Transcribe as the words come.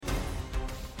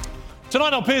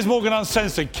Tonight on Piers Morgan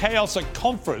Uncensored, chaos at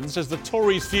conference as the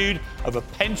Tories feud over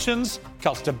pensions,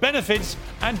 cuts to benefits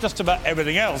and just about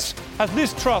everything else. Has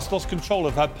Liz Truss lost control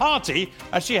of her party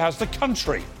as she has the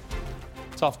country?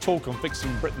 Tough talk on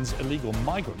fixing Britain's illegal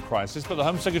migrant crisis, but the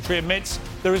Home Secretary admits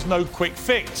there is no quick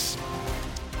fix.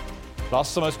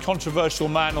 Plus, the most controversial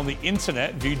man on the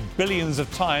internet, viewed billions of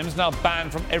times, now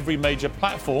banned from every major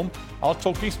platform. I'll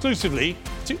talk exclusively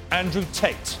to Andrew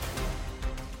Tate.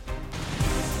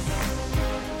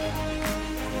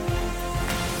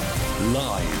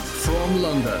 Live from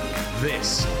London,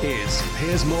 this is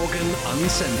Piers Morgan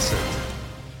Uncensored.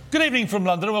 Good evening from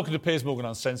London and welcome to Piers Morgan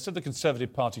Uncensored. The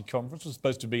Conservative Party conference was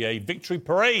supposed to be a victory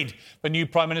parade for new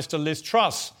Prime Minister Liz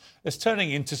Truss. It's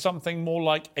turning into something more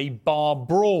like a bar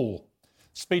brawl.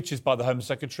 Speeches by the Home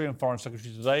Secretary and Foreign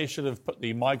Secretary today should have put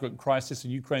the migrant crisis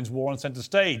and Ukraine's war on centre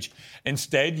stage.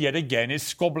 Instead, yet again, it's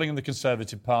squabbling in the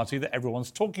Conservative Party that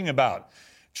everyone's talking about.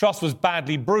 Truss was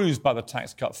badly bruised by the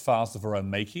tax cut farce of her own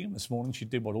making. This morning she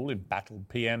did what all embattled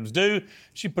PMs do.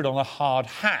 She put on a hard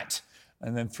hat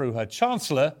and then threw her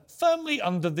Chancellor firmly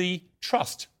under the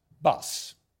trust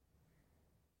bus.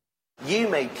 You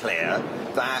made clear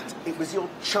that it was your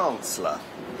Chancellor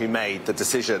who made the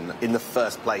decision in the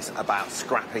first place about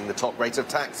scrapping the top rate of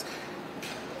tax.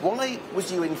 Why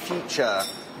would you in future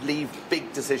leave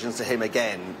big decisions to him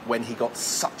again when he got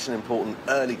such an important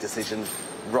early decision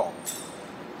wrong?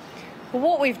 Well,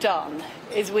 what we've done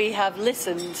is we have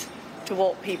listened to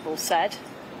what people said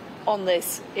on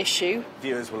this issue.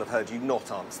 Viewers will have heard you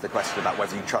not answer the question about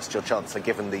whether you trust your Chancellor,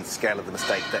 given the scale of the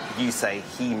mistake that you say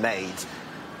he made.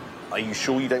 Are you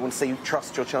sure you don't want to say you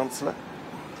trust your Chancellor?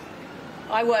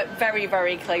 I work very,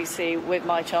 very closely with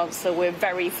my Chancellor. We're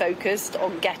very focused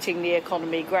on getting the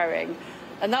economy growing.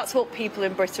 And that's what people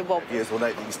in Britain want. Viewers will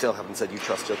note that you still haven't said you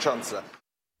trust your Chancellor.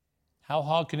 How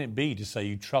hard can it be to say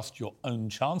you trust your own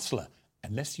Chancellor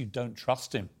unless you don't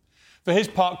trust him? For his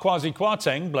part, Kwasi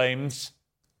Kwarteng blames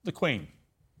the Queen,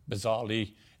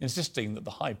 bizarrely insisting that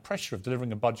the high pressure of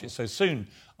delivering a budget so soon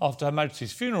after Her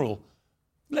Majesty's funeral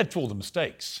led to all the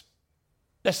mistakes.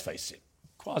 Let's face it,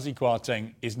 Kwasi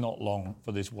Kwarteng is not long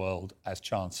for this world as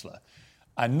Chancellor,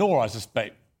 and nor, I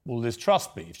suspect, will Liz Truss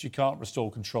be if she can't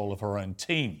restore control of her own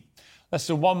team. Less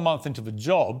than 1 month into the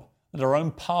job, at her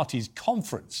own party's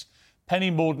conference,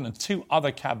 Penny Mordaunt and two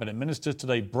other cabinet ministers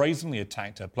today brazenly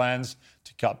attacked her plans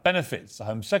to cut benefits. The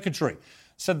Home Secretary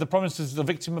said the Prime Minister is the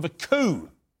victim of a coup,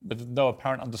 with no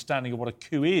apparent understanding of what a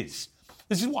coup is.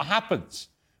 This is what happens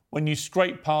when you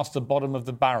scrape past the bottom of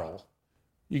the barrel.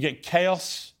 You get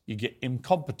chaos, you get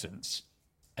incompetence,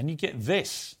 and you get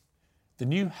this. The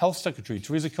new Health Secretary,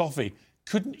 Theresa Coffey,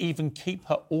 couldn't even keep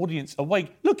her audience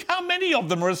awake. Look how many of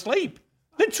them are asleep.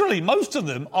 Literally, most of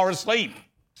them are asleep.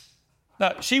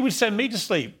 Now, she would send me to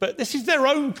sleep, but this is their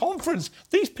own conference.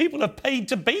 These people are paid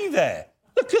to be there.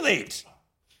 Look at it.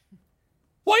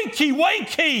 Wakey,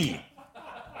 wakey.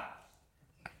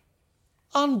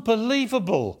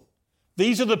 Unbelievable.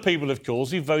 These are the people, of course,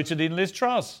 who voted in Liz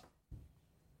Truss,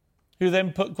 who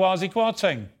then put Kwasi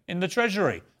Kwarteng in the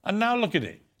Treasury. And now look at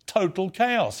it. Total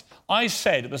chaos. I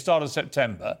said at the start of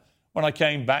September, when I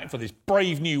came back for this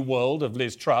brave new world of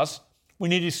Liz Truss, we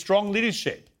needed strong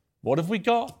leadership. What have we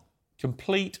got?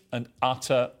 Complete and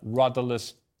utter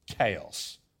rudderless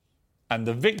chaos. And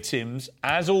the victims,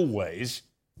 as always,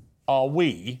 are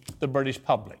we, the British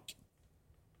public.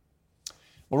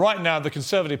 Well, right now, the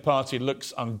Conservative Party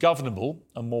looks ungovernable,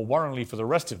 and more worryingly for the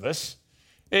rest of us,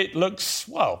 it looks,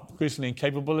 well, increasingly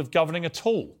incapable of governing at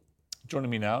all. Joining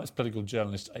me now is political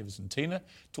journalist Ava Santina,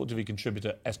 Talk TV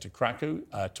contributor Esther Krakow,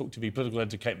 Talk TV political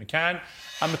editor Kate McCann,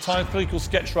 and the Times political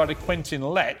sketch writer Quentin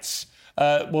Letts.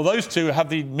 Well, those two have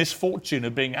the misfortune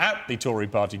of being at the Tory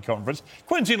party conference.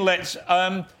 Quentin Letts,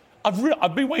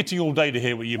 I've been waiting all day to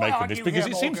hear what you make of this, because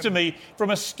it seems to me,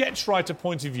 from a sketch writer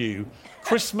point of view,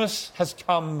 Christmas has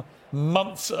come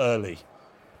months early.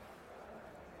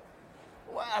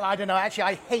 Well, I don't know. Actually,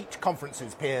 I hate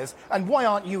conferences, Piers. And why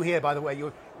aren't you here, by the way?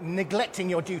 You're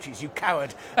neglecting your duties, you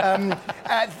coward.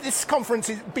 This conference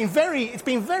has been very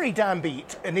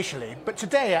downbeat initially, but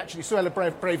today, actually, Suella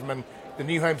Braverman, the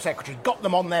new Home Secretary, got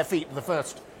them on their feet for the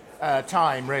first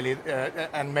time, really,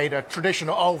 and made a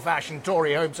traditional old-fashioned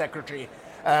Tory Home Secretary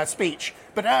speech.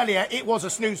 But earlier, it was a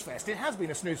snooze fest. It has been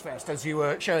a snooze fest, as you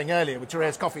were showing earlier with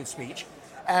Theresa Coffey's speech.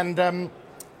 And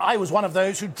I was one of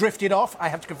those who drifted off, I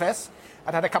have to confess.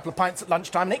 I'd had a couple of pints at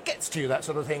lunchtime, and it gets to you, that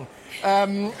sort of thing.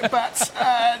 But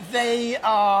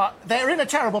they're in a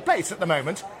terrible place at the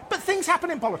moment. But things happen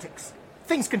in politics.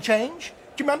 Things can change.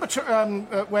 Do you remember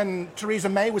when Theresa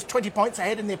May was 20 points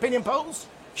ahead in the opinion polls?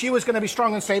 She was going to be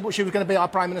strong and stable. She was going to be our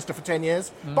Prime Minister for 10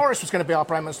 years. Boris was going to be our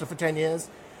Prime Minister for 10 years.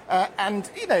 And,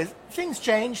 you know, things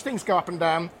change, things go up and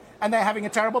down, and they're having a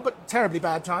terrible but terribly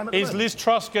bad time at the moment. Is Liz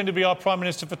Truss going to be our Prime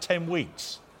Minister for 10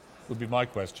 weeks? Would be my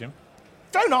question.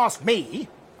 Don't ask me.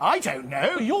 I don't know.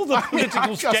 Well, you're the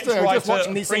political sketch writer. Just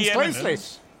watching these things closely.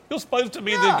 You're supposed to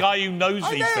be the guy who knows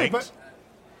these things. But...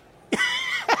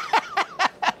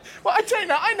 Well, I don't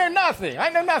know. I know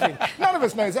nothing. None of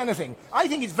us knows anything. I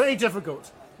think it's very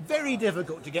difficult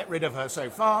to get rid of her so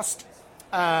fast.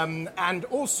 And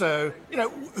also, you know,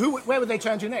 where would they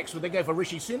turn to next? Would they go for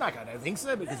Rishi Sunak? I don't think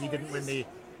so, because he didn't win the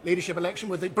leadership election.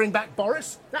 Would they bring back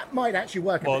Boris? That might actually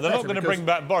work. Well, they're not going to bring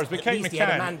back Boris, but Kate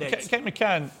McCann.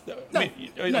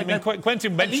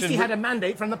 Quentin mentioned. At least he had a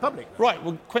mandate from the public. Right.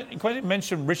 Well, Quentin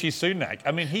mentioned Rishi Sunak.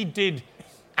 I mean, he did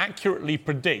accurately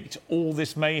predict all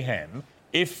this mayhem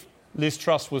if Liz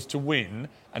Truss was to win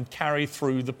and carry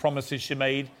through the promises she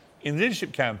made in the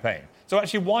leadership campaign. So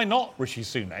actually, why not Rishi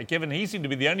Sunak, given he seemed to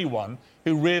be the only one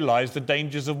who realised the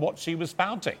dangers of what she was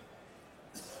spouting?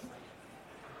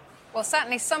 Well,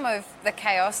 certainly some of the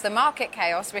chaos, the market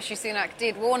chaos, Rishi Sunak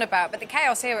did warn about, but the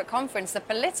chaos here at conference, the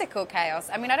political chaos,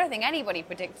 I mean, I don't think anybody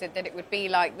predicted that it would be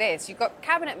like this. You've got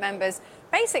cabinet members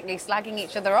basically slagging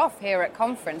each other off here at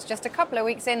conference, just a couple of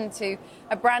weeks into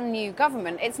a brand new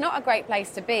government. It's not a great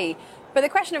place to be. But the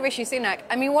question of Rishi Sunak,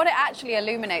 I mean, what it actually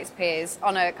illuminates, Piers,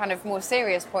 on a kind of more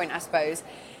serious point, I suppose,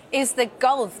 is the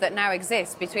gulf that now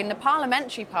exists between the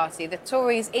parliamentary party, the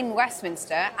Tories in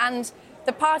Westminster, and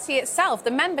the party itself,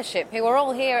 the membership, who are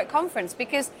all here at conference,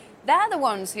 because they're the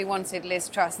ones who wanted Liz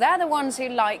Truss. They're the ones who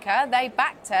like her, they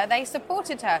backed her, they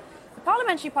supported her. The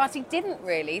parliamentary party didn't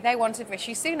really. They wanted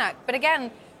Rishi Sunak. But again,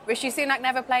 Rishi Sunak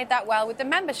never played that well with the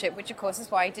membership, which of course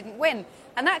is why he didn't win.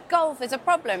 And that gulf is a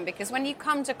problem, because when you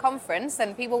come to conference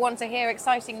and people want to hear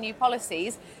exciting new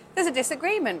policies, there's a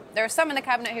disagreement. There are some in the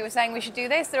cabinet who are saying we should do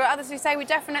this. There are others who say we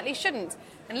definitely shouldn't.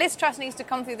 And Liz Truss needs to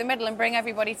come through the middle and bring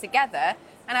everybody together.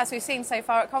 And as we've seen so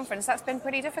far at conference, that's been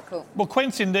pretty difficult. Well,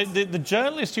 Quentin, the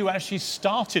journalist who actually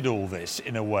started all this,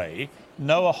 in a way,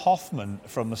 Noah Hoffman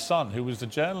from The Sun, who was the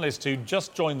journalist who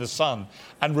just joined The Sun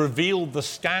and revealed the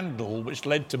scandal which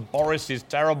led to Boris's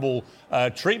terrible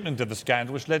treatment of the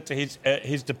scandal, which led to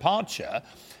his departure.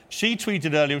 She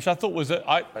tweeted earlier, which I thought was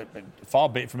far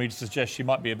be it for me to suggest she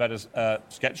might be a better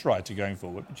sketch writer going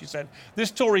forward. But she said, "This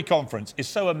Tory conference is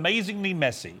so amazingly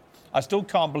messy, I still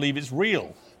can't believe it's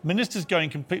real. Ministers going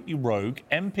completely rogue,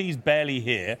 MPs barely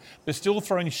here, but still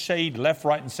throwing shade left,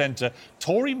 right and centre.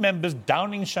 Tory members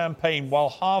downing champagne while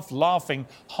half laughing,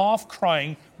 half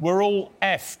crying. We're all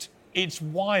effed. It's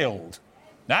wild."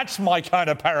 That's my kind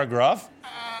of paragraph.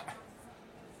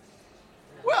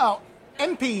 Well,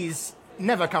 MPs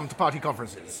never come to party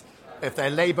conferences. If they're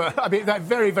Labour, I mean, there are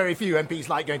very, very few MPs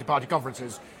like going to party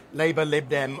conferences, Labour, Lib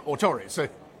Dem or Tories. So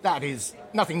that is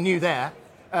nothing new there.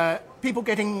 People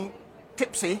getting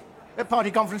tipsy at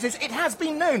party conferences, it has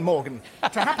been known, Morgan,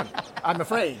 to happen, I'm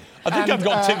afraid. I think I've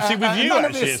got tipsy with you,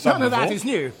 actually. None of that is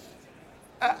new.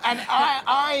 And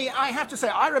I have to say,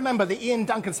 I remember the Ian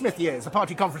Duncan Smith years, the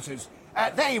party conferences.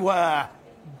 They were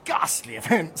ghastly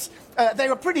events. They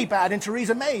were pretty bad in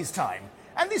Theresa May's time.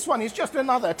 And this one is just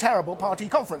another terrible party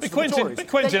conference for the Tories. But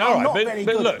Quentin, all right,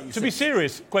 but look, to be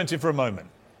serious, Quentin, for a moment,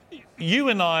 you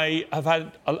and I have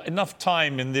had enough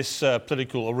time in this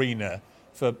political arena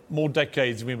for more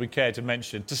decades than we would care to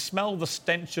mention, to smell the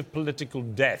stench of political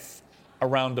death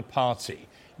around a party.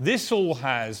 This all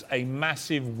has a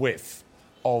massive whiff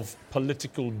of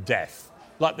political death.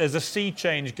 Like there's a sea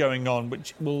change going on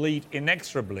which will lead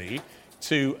inexorably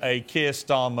to a Keir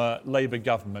Starmer Labour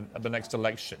government at the next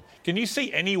election. Can you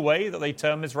see any way that they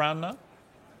turn this round now?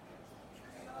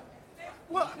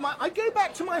 Well, I go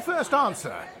back to my first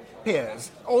answer,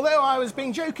 Piers. Although I was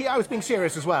being jokey, I was being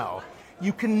serious as well.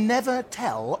 You can never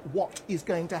tell what is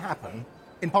going to happen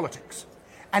in politics.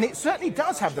 And it certainly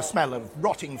does have the smell of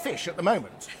rotting fish at the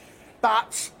moment.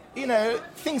 But, you know,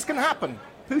 things can happen.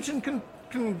 Putin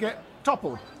can get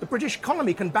toppled. The British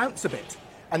economy can bounce a bit.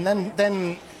 And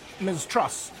then Ms.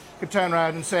 Truss could turn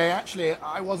around and say, actually,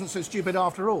 I wasn't so stupid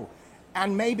after all.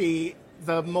 And maybe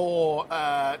the more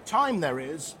time there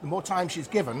is, the more time she's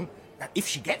given, if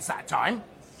she gets that time,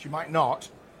 she might not,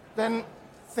 then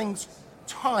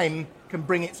time can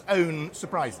bring its own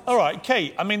surprises. All right,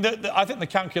 Kate, I mean, I think the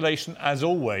calculation, as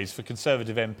always, for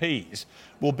Conservative MPs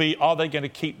will be, are they going to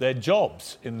keep their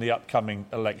jobs in the upcoming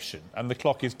election? And the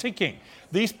clock is ticking.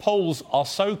 These polls are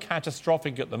so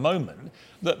catastrophic at the moment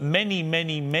that many,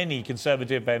 many, many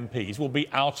Conservative MPs will be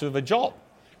out of a job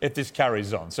if this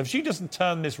carries on. So if she doesn't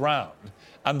turn this round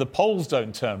and the polls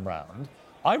don't turn round,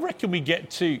 I reckon we get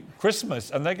to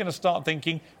Christmas and they're going to start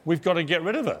thinking, we've got to get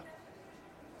rid of her.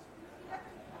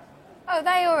 Oh,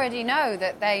 they already know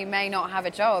that they may not have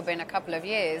a job in a couple of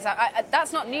years.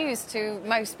 That's not news to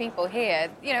most people here.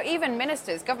 You know, even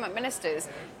ministers, government ministers,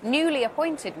 newly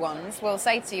appointed ones will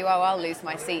say to you, oh, I'll lose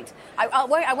my seat. I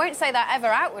won't say that ever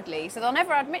outwardly, so they'll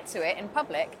never admit to it in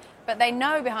public, but they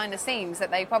know behind the scenes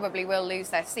that they probably will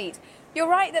lose their seat. You're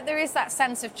right that there is that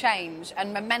sense of change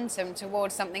and momentum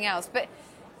towards something else, but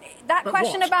that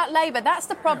question about Labour, that's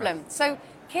the problem. Yeah. So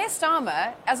Keir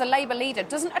Starmer, as a Labour leader,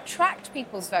 doesn't attract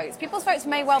people's votes. People's votes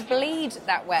may well bleed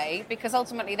that way because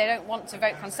ultimately they don't want to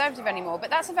vote Conservative anymore, but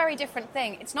that's a very different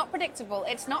thing. It's not predictable.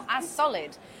 It's not as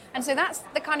solid. And so that's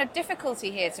the kind of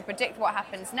difficulty here to predict what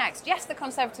happens next. Yes, the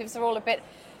Conservatives are all a bit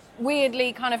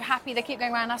weirdly kind of happy. They keep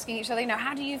going around asking each other, you know,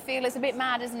 how do you feel? It's a bit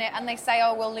mad, isn't it? And they say,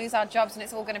 oh, we'll lose our jobs and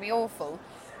it's all going to be awful.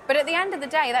 But at the end of the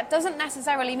day, that doesn't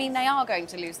necessarily mean they are going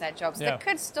to lose their jobs. Yeah. There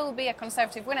could still be a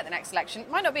Conservative win at the next election. It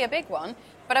might not be a big one,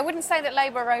 but I wouldn't say that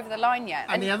Labour are over the line yet.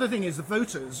 And the other thing is the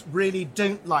voters really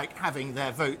don't like having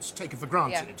their votes taken for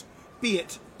granted, be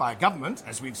it by a government,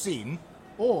 as we've seen,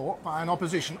 or by an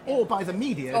opposition, or by the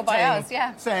media, or by us,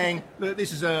 saying that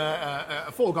this is a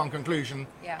foregone conclusion,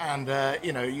 and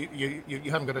you know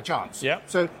you haven't got a chance. Yeah.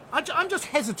 So I'm just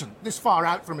hesitant this far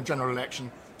out from a general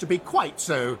election to be quite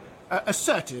so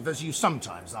assertive as you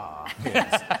sometimes are.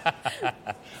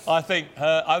 I think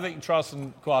Truss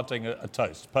and Kwarteng are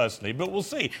toast, personally, but we'll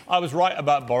see. I was right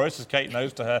about Boris, as Kate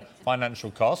knows, to her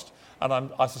financial cost, and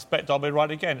I suspect I'll be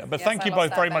right again. But thank you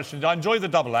both very much. I enjoyed the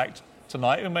double act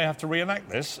tonight. We may have to reenact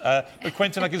this. But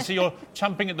Quentin, I can see you're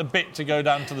champing at the bit to go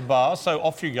down to the bar, so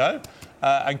off you go.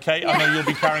 And Kate, I know you'll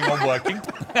be carrying on working.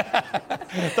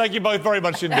 Thank you both very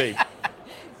much indeed.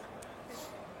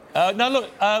 Now, look,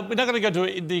 we're now going to go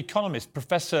to The Economist,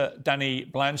 Professor Danny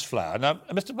Blanchflower. Now,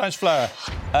 Mr.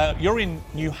 Blanchflower, you're in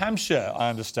New Hampshire, I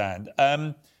understand.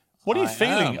 What are you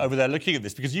feeling over there looking at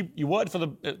this? Because you worked for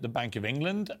the Bank of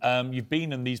England. You've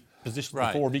been in these positions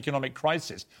before of economic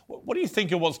crisis. What do you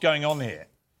think of what's going on here?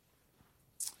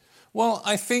 Well,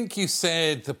 I think you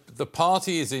said the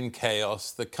party is in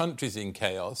chaos, the country's in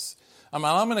chaos. I mean,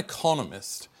 I'm an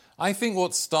economist. I think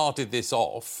what started this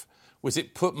off was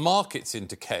it put markets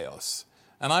into chaos.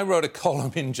 And I wrote a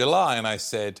column in July and I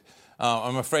said,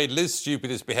 I'm afraid Liz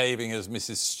Stupid is behaving as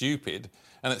Mrs. Stupid,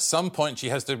 and at some point she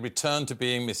has to return to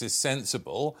being Mrs.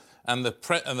 Sensible, and the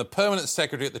permanent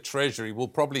secretary at the Treasury will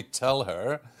probably tell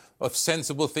her of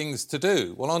sensible things to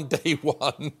do. Well, on day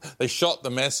one, they shot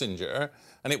the messenger,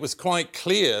 and it was quite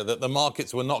clear that the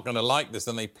markets were not going to like this,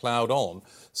 and they ploughed on.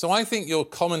 So I think your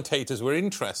commentators were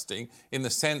interesting in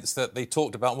the sense that they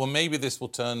talked about, well, maybe this will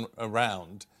turn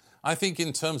around. I think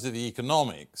in terms of the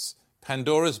economics,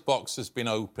 Pandora's box has been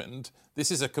opened.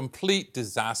 This is a complete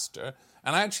disaster.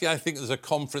 And actually, I think there's a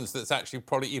conference that's actually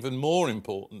probably even more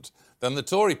important than the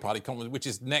Tory party conference, which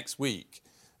is next week.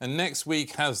 And next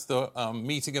week has the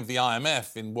meeting of the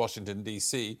IMF in Washington,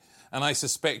 D.C., and I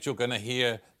suspect you're going to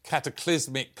hear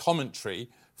cataclysmic commentary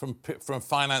from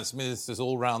finance ministers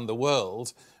all around the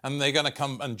world, and they're going to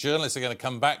come, and journalists are going to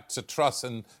come back to Truss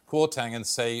and Kwarteng and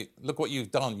say, look what you've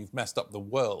done, you've messed up the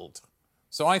world.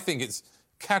 So I think it's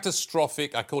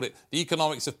catastrophic. I call it the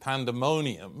economics of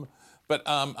pandemonium, but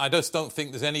I just don't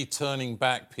think there's any turning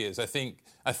back, Piers. I think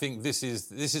this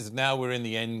is now we're in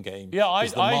the end game. Yeah,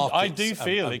 I do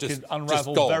feel it could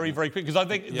unravel very, very quickly, because I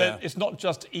think that it's not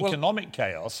just economic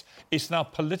chaos, it's now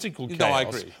political chaos. No, I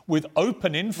agree. With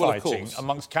open infighting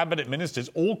amongst cabinet ministers,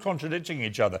 all contradicting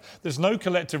each other. There's no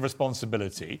collective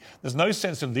responsibility. There's no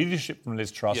sense of leadership from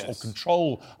Liz Truss or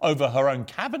control over her own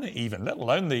cabinet even, let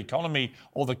alone the economy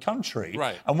or the country.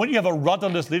 Right. And when you have a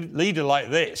rudderless leader like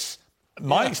this,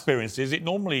 my experience is it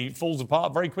normally falls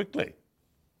apart very quickly.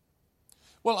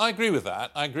 Well, I agree with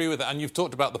that. And you've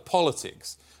talked about the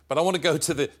politics. But I want to go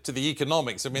to the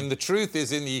economics. I mean, the truth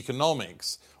is, in the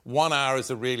economics, 1 hour is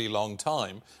a really long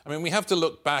time. I mean, we have to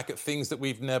look back at things that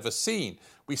we've never seen.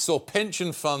 We saw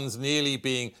pension funds nearly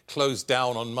being closed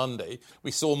down on Monday.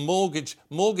 We saw mortgage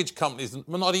companies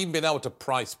not even being able to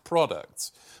price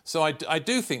products. So I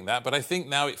do think that, but I think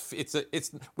now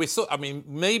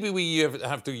maybe we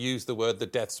have to use the word the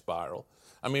death spiral.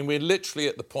 I mean, we're literally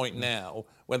at the point now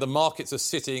where the markets are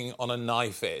sitting on a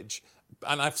knife edge.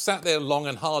 And I've sat there long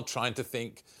and hard trying to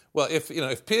think, well,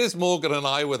 if Piers Morgan and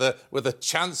I were the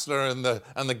Chancellor and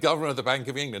the Governor of the Bank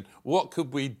of England, what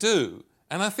could we do?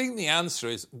 And I think the answer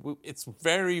is it's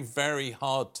very, very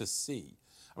hard to see.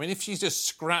 I mean, if she's just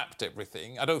scrapped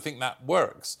everything, I don't think that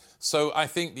works. So I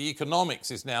think the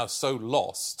economics is now so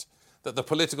lost that the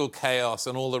political chaos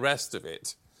and all the rest of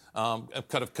it have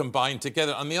kind of combined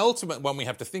together. And the ultimate one we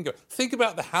have to think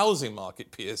about the housing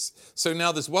market, Piers. So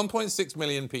now there's 1.6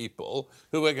 million people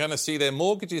who are going to see their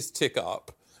mortgages tick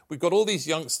up. We've got all these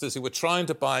youngsters who were trying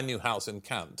to buy a new house and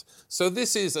can't. So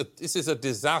this is a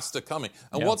disaster coming.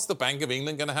 And what's the Bank of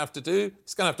England going to have to do?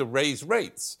 It's going to have to raise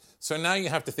rates. So now you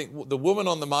have to think, the woman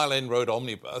on the Mile End Road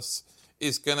omnibus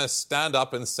is going to stand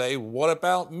up and say, what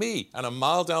about me? And a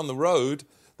mile down the road,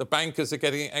 the bankers are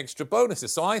getting extra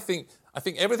bonuses. So I think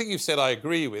everything you've said I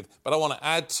agree with, but I want to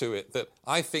add to it that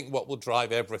I think what will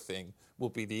drive everything will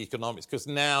be the economics. Because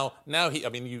now he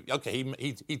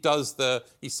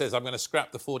says, I'm going to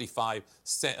scrap the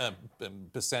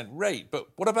 45% rate. But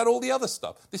what about all the other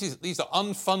stuff? These are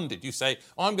unfunded. You say,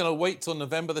 I'm going to wait till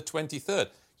November the 23rd.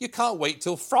 You can't wait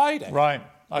till Friday. Right.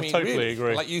 I totally really,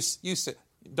 agree. Like you said,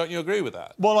 don't you agree with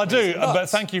that? Well, I do, but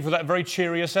thank you for that very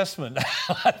cheery assessment.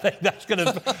 I think that's going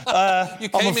to...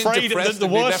 I'm afraid that the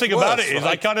worst thing about it is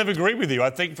I kind of agree with you. I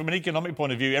think from an economic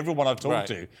point of view, everyone I've talked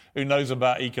to who knows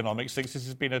about economics thinks this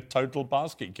has been a total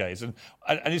basket case. And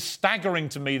it's staggering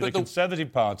to me that the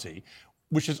Conservative Party,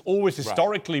 which has always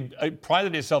historically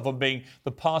prided itself on being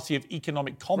the party of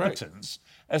economic competence,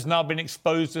 has now been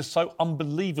exposed as so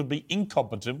unbelievably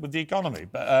incompetent with the economy.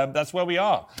 But that's where we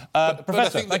are.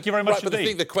 Professor, thank you very much indeed. But I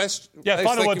think the question... final word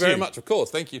to you. Thank you very much, of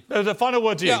course. Thank you. The final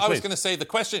word to you, I was going to say the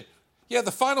question... the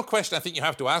final question I think you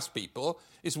have to ask people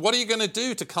is, what are you going to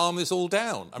do to calm this all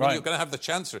down? I mean, you're going to have the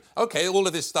Chancellor. OK, all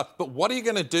of this stuff, but what are you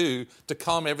going to do to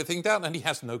calm everything down? And he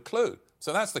has no clue.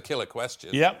 So that's the killer question.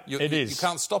 Yep, it is. You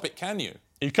can't stop it, can you?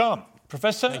 You can't.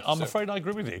 Professor, I'm afraid I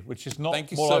agree with you, which is not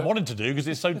what I wanted to do because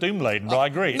it's so doom-laden, but I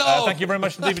agree. No. Thank you very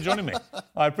much indeed for joining me.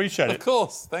 I appreciate it. Of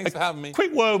course. Thanks for having me.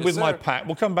 Quick word with my pack.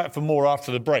 We'll come back for more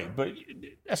after the break. But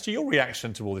as to your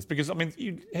reaction to all this, because, I mean,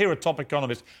 you hear a top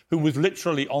economist who was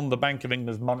literally on the Bank of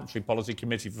England's Monetary Policy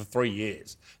Committee for 3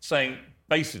 years saying,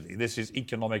 basically, this is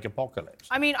economic apocalypse.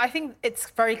 I mean, I think it's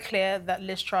very clear that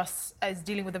Liz Truss is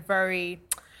dealing with a very...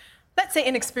 let's say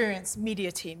inexperienced media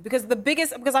team, because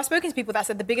I've spoken to people that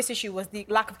said the biggest issue was the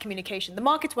lack of communication. The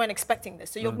markets weren't expecting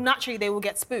this, so naturally they will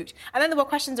get spooked. And then there were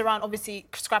questions around obviously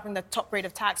scrapping the top rate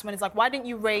of tax, when it's like, why didn't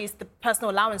you raise the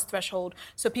personal allowance threshold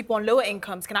so people on lower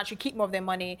incomes can actually keep more of their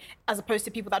money, as opposed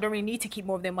to people that don't really need to keep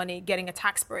more of their money getting a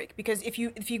tax break? Because if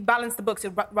you balance the books,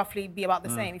 it would roughly be about the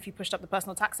same if you pushed up the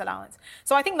personal tax allowance.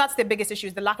 So I think that's the biggest issue,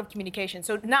 is the lack of communication.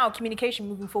 So now communication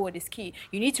moving forward is key.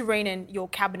 You need to rein in your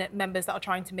cabinet members that are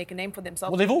trying to make a name for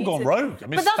themselves. Well, they've all gone rogue. I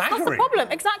mean, but that's the problem,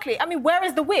 exactly. I mean, where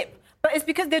is the whip? But it's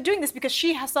because they're doing this because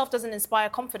she herself doesn't inspire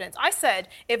confidence. I said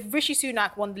if Rishi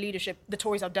Sunak won the leadership, the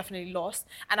Tories have definitely lost.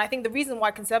 And I think the reason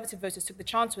why Conservative voters took the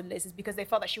chance with Liz is because they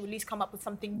felt that she would at least come up with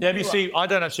something new. Yeah, you see, I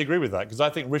don't actually agree with that, because I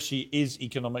think Rishi is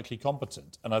economically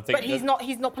competent. And I think but he's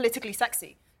not politically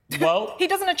sexy. Well, he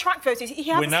doesn't attract voters.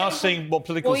 We're now seeing what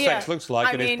political sex looks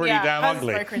like, and it's pretty damn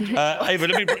ugly. Ava,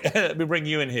 let me bring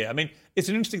you in here. I mean, it's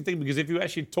an interesting thing, because if you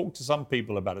actually talk to some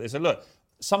people about it, they say, look,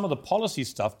 some of the policy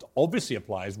stuff obviously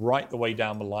applies right the way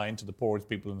down the line to the poorest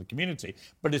people in the community,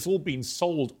 but it's all been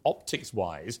sold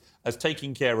optics-wise as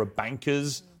taking care of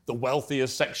bankers, the wealthier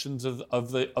sections of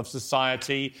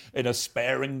society,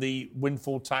 sparing the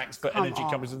windfall tax for energy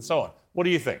companies and so on. What do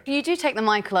you think? You do take the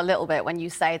Michael a little bit when you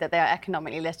say that they're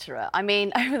economically literate. I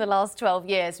mean, over the last 12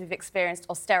 years, we've experienced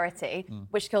austerity,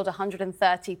 which killed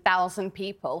 130,000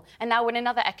 people, and now we're in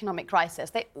another economic crisis.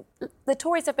 The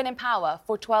Tories have been in power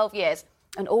for 12 years.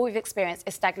 And all we've experienced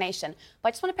is stagnation. But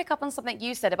I just want to pick up on something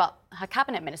you said about her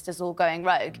cabinet ministers all going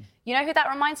rogue. You know who that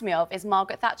reminds me of is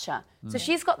Margaret Thatcher. So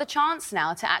she's got the chance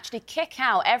now to actually kick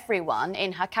out everyone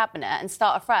in her cabinet and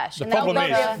start afresh. The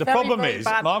problem is,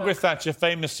 Margaret Thatcher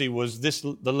famously was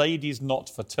the ladies not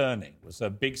for turning, was her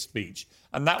big speech.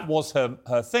 And that was her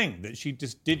thing, that she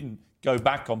just didn't go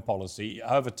back on policy,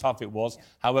 however tough it was,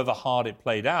 however hard it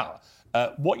played out.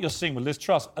 What you're seeing with Liz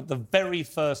Truss, at the very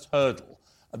first hurdle,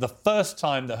 the first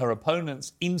time that her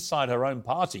opponents inside her own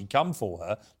party come for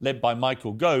her, led by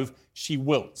Michael Gove, she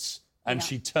wilts and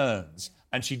she turns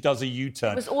and she does a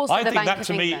U-turn. I think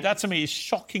that to me is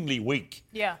shockingly weak.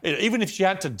 Yeah. Even if she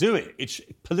had to do it,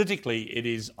 politically it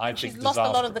is, I think, she's disastrous. lost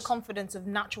a lot of the confidence of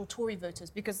natural Tory voters,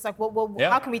 because it's like,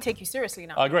 how can we take you seriously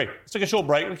now? I agree. Let's take a short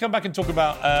break. We'll come back and talk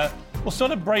about...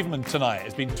 Sona Braverman tonight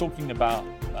has been talking about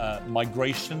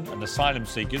migration and asylum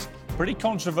seekers. Pretty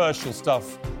controversial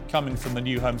stuff coming from the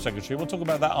new Home Secretary. We'll talk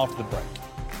about that after the break.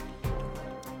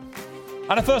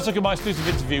 And a first look at my exclusive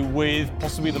interview with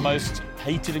possibly the most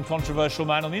hated and controversial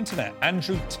man on the internet,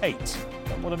 Andrew Tate.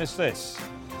 Don't want to miss this.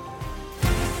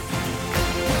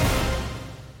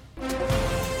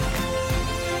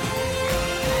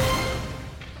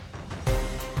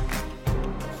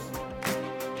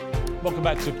 Welcome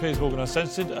back to Piers Morgan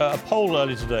Uncensored. A poll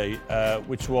earlier today,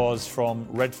 which was from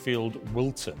Redfield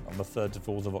Wilton on the 3rd to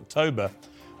 4th of October.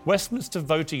 Westminster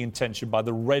voting intention by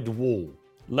the Red Wall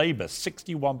Labour,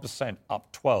 61%,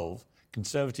 up 12.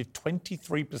 Conservative,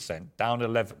 23%, down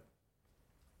 11.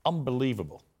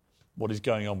 Unbelievable what is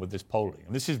going on with this polling.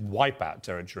 And this is wipeout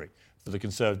territory for the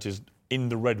Conservatives in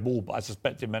the red wall, but I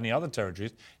suspect in many other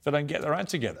territories if they don't get their act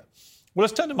together. Well,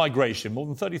 let's turn to migration. More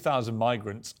than 30,000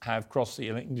 migrants have crossed the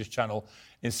English Channel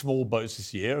in small boats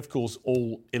this year, of course,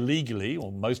 all illegally,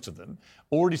 or most of them,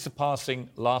 already surpassing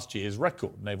last year's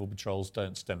record. Naval patrols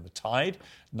don't stem the tide.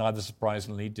 Neither,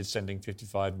 surprisingly, did sending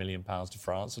 £55 million to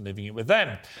France and leaving it with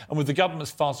them. And with the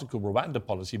government's farcical Rwanda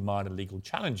policy mired in legal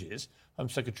challenges, Home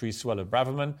Secretary Suella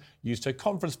Braverman used her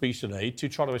conference speech today to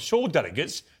try to assure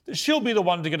delegates that she'll be the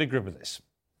one to get a grip of this.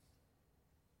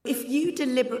 If you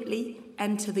deliberately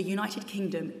enter the United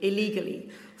Kingdom illegally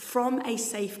from a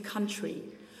safe country,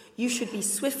 you should be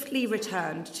swiftly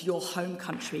returned to your home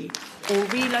country or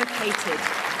relocated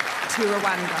to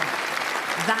Rwanda.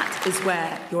 That is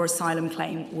where your asylum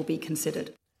claim will be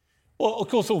considered. Well, of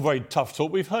course, all very tough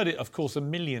talk. We've heard it, of course, a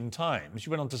million times. She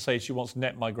went on to say she wants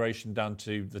net migration down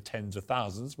to the tens of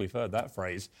thousands. We've heard that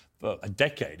phrase for a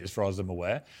decade, as far as I'm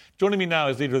aware. Joining me now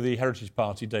is leader of the Heritage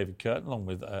Party, David Curtin, along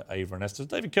with Ava and Esther.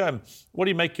 David Curtin, what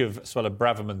do you make of Suella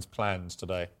Braverman's plans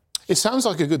today? It sounds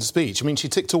like a good speech. I mean, she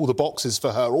ticked all the boxes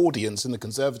for her audience in the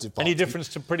Conservative Party. Any difference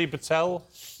to Priti Patel?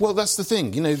 Well, that's the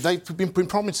thing. You know, they've been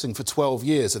promising for 12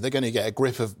 years that they're going to get a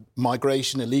grip of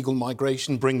migration, illegal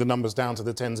migration, bring the numbers down to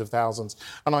the tens of thousands.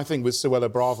 And I think with Suella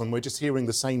Braverman, we're just hearing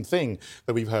the same thing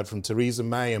that we've heard from Theresa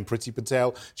May and Priti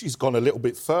Patel. She's gone a little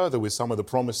bit further with some of the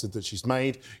promises that she's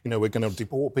made. You know, we're going to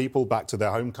deport people back to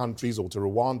their home countries or to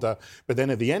Rwanda. But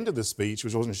then at the end of the speech,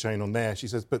 which wasn't shown on there, she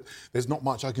says, but there's not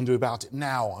much I can do about it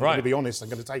now. I'm going to be honest, I'm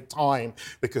going to take time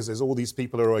because there's all these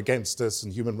people who are against us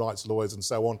and human rights lawyers and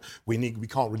so on. We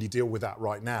can't really deal with that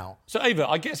right now. So, Ava,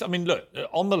 look,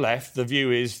 on the left, the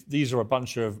view is these are a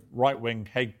bunch of right-wing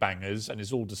headbangers and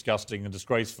it's all disgusting and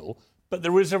disgraceful. But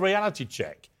there is a reality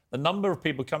check. The number of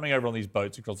people coming over on these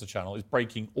boats across the Channel is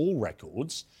breaking all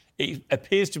records. It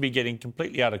appears to be getting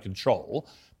completely out of control.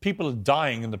 People are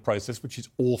dying in the process, which is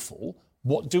awful.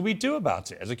 What do we do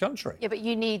about it as a country? Yeah, but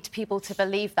you need people to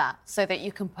believe that so that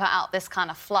you can put out this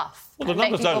kind of fluff. Well, the and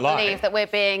numbers make people don't lie. believe that we're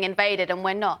being invaded and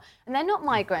we're not. And they're not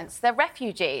migrants, they're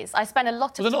refugees. I spend a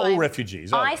lot of time... They're not all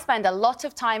refugees, are they? I spend a lot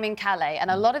of time in Calais, and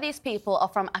a lot of these people are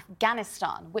from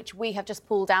Afghanistan, which we have just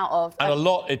pulled out of. And a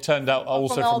lot, it turned out,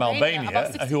 also from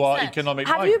Albania who are economic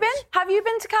migrants. Have you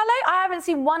been to Calais? I haven't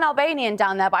seen one Albanian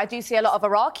down there, but I do see a lot of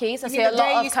Iraqis. I see a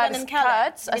lot of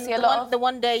Kurds. I see a lot of... The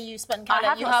one day you spent in Calais,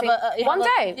 I have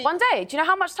one day. Do you know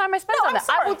how much time I spent on that?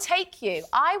 I will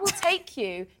take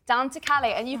you down to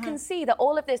Calais, and you can see that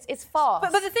all of this is farce.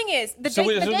 But the thing is...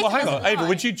 hang on, Ava,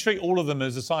 would you treat all of them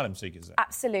as asylum seekers then?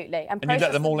 Absolutely. And you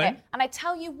let them all in? And I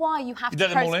tell you why you have to... let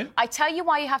them all in? I tell you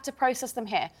why you have to process them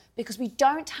here. Because we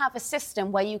don't have a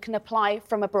system where you can apply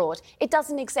from abroad. It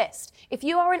doesn't exist. If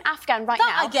you are an Afghan right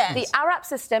now, the Arab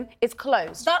system is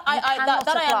closed. That I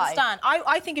understand.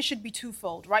 I think it should be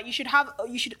twofold, right?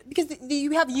 Because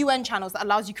you have UN channels that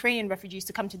allows Ukrainian refugees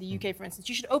to come to the UK, for instance.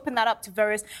 You should open that up to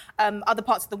various other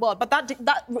parts of the world. But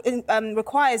that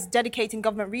requires dedicating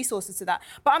government resources to that.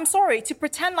 But I'm sorry, to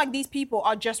pretend like these people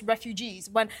are just refugees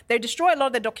when they destroy a lot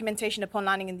of their documentation upon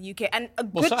landing in the UK, and a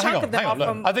good chunk of them are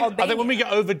from Albania. I think when we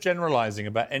get overgeneralising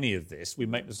about any of this, we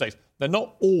make mistakes. They're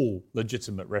not all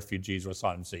legitimate refugees or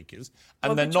asylum seekers,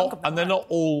 and they're not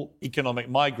all economic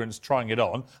migrants trying it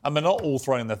on, and they're not all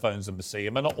throwing their phones in the sea,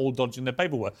 and they're not all dodging their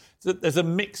paperwork. So there's a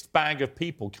mixed bag of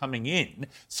people coming in,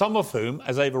 some of whom,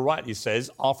 as Ava rightly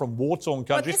says, are from war-torn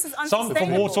countries, some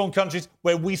from war-torn countries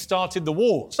where we started the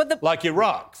wars, like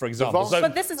Iraq, for example.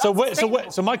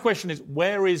 So my question is,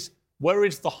 where is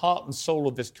the heart and soul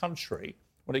of this country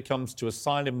when it comes to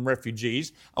asylum and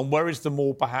refugees, and where is the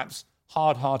more perhaps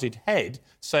hard-hearted head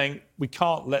saying we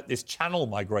can't let this channel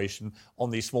migration on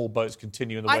these small boats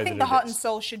continue in the way that it is? I think the heart and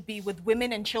soul should be with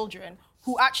women and children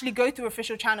who actually go through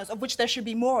official channels, of which there should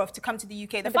be more of to come to the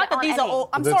UK. The fact that these are all...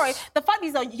 the fact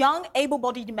these are young,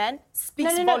 able-bodied men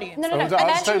speaks volumes. No. And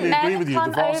then men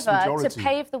come over to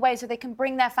pave the way so they can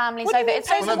bring their families over. It's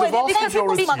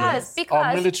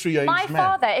because military-aged my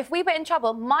father, if we were in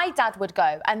trouble, my dad would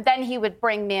go, and then he would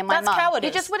bring me and my mum. That's cowardice.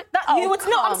 You just would... You would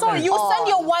send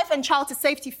your wife and child to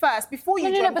safety first before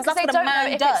you join, because they don't know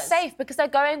if it's safe, because they're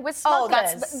going with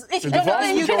smugglers. The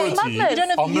vast majority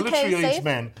are military-aged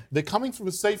men. They're coming coming from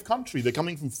a safe country. They're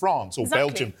coming from France or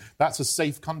Belgium. That's a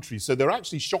safe country. So they're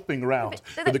actually shopping around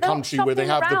for the country where they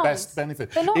have the best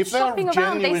benefit. They're not if they're shopping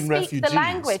around. genuine They speak refugees, the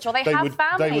language or they have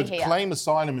family they would here. claim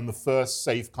asylum in the first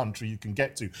safe country you can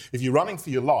get to. If you're running for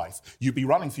your life, you'd be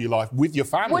running for your life with your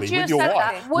family, with your wife, with your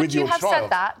child. Would you have said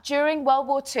that during World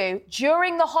War II,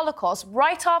 during the Holocaust,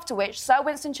 right after which Sir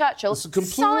Winston Churchill It's a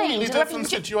completely different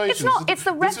situation. It's not. It's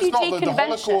the Refugee Convention. The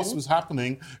Holocaust was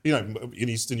happening, in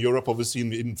Eastern Europe, obviously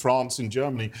in France, in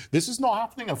Germany. This is not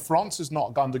happening. France is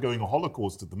not undergoing a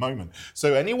Holocaust at the moment.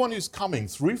 So anyone who's coming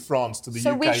through France to the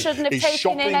UK is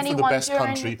shopping for the best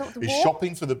country, is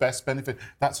shopping for the best benefit.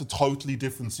 That's a totally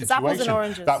different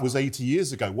situation. That was 80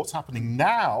 years ago. What's happening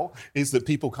now is that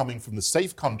people coming from the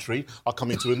safe country are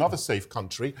coming to another safe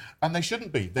country, and they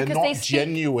shouldn't be. They're not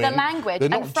genuine. The language. They're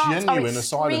not and France genuine are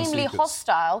asylum extremely seekers.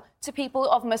 hostile to people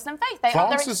of Muslim faith.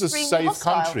 France is a safe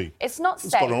country. It's not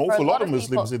safe. It's got an awful lot of people.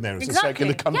 Muslims in there. It's a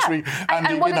secular country. Yeah.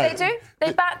 And what do?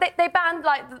 They banned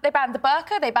the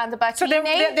burqa. They banned the burkini. So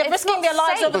they're risking their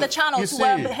lives over the channel to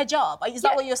wear hijab. Is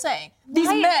that what you're saying? These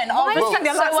men are risking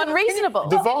their lives. So unreasonable.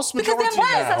 The vast majority because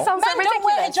that sounds so ridiculous. Don't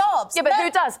wear hijabs. Yeah, but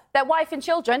who does? Their wife and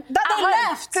children that at they home.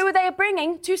 left. Who are they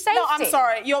bringing to safety? No, I'm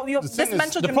sorry. This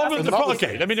mental gymnastics.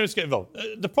 Okay, let me just get involved.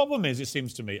 The problem is, it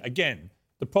seems to me, again,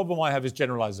 the problem I have is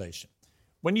generalisation.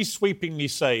 When you sweepingly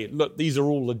say, look, these are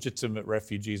all legitimate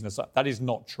refugees, and that is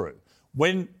not true.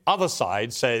 When other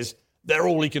side says they're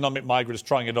all economic migrants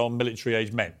trying it on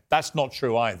military-age men, that's not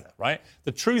true either, right?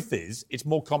 The truth is it's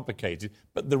more complicated,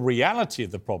 but the reality of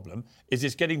the problem is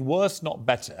it's getting worse, not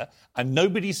better, and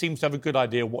nobody seems to have a good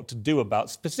idea what to do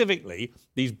about specifically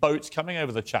these boats coming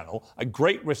over the channel, a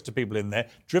great risk to people in there,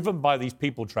 driven by these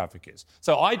people traffickers.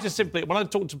 So I just simply, when I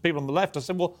talk to people on the left, I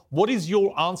said, well, what is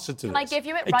your answer to this? Can I give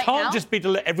you it right now? It can't just be to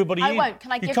let everybody in. I won't.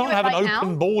 Can I give you it You can't have right an now?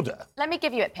 open border. Let me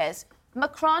give you it, Piers.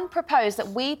 Macron proposed that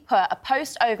we put a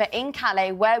post over in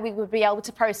Calais where we would be able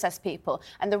to process people.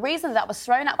 And the reason that was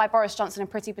thrown out by Boris Johnson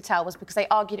and Priti Patel was because they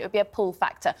argued it would be a pull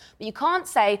factor. But you can't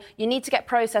say you need to get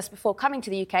processed before coming to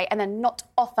the UK and then not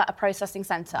offer a processing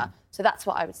centre. So that's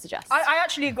what I would suggest.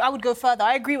 I would go further.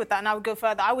 I agree with that, and I would go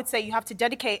further. I would say you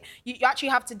actually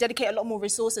have to dedicate a lot more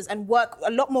resources and work a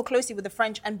lot more closely with the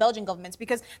French and Belgian governments,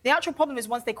 because the actual problem is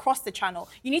once they cross the channel,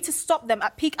 you need to stop them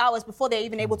at peak hours before they're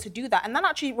even able to do that. And that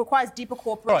actually requires deeper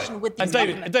cooperation with these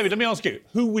governments. And David, let me ask you,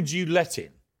 who would you let in?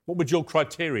 What would your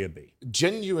criteria be?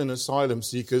 Genuine asylum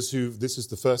seekers who this is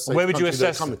the first safe Where would you country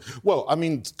they're assess coming. Well, I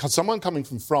mean, someone coming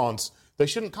from France, they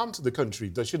shouldn't come to the country.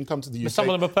 They shouldn't come to the UK. But some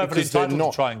of them are perfectly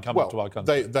entitled to try and come to our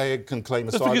country. They can claim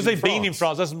asylum. Just because they've been in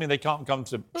France doesn't mean they can't come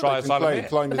to try asylum here.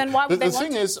 But then why would they the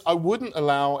thing is, I wouldn't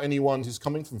allow anyone who's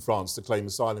coming from France to claim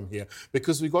asylum here,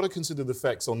 because we've got to consider the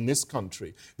effects on this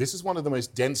country. This is one of the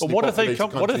most densely populated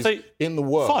countries in the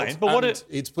world. Fine, but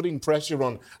it's putting pressure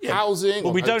on housing.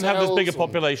 But we don't have this bigger hotels,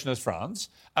 population as France.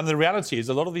 And the reality is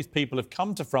a lot of these people have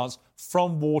come to France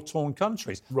from war-torn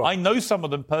countries. Right. I know some of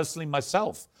them personally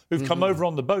myself who've come over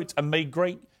on the boat and made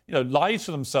great lives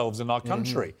for themselves in our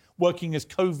country, working as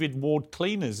COVID ward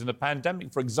cleaners in a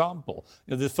pandemic, for example.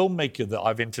 The filmmaker that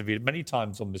I've interviewed many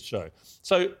times on this show.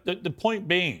 So the point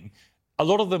being, a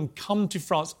lot of them come to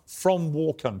France from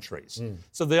war countries.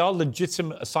 So they are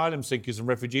legitimate asylum seekers and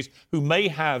refugees who may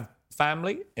have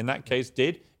family, in that case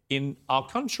did, in our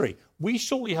country. We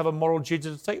surely have a moral duty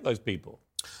to take those people.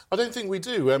 I don't think we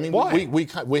do. I mean, why?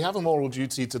 we have a moral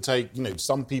duty to take,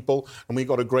 some people, and we've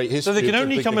got a great history. So they can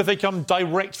only come if they come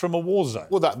direct from a war zone.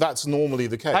 Well, that's normally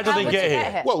the case. How do they get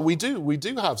here? Well, we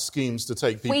do have schemes to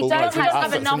take people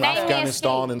from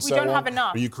Afghanistan and so on. We don't have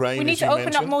enough. Ukraine, we need to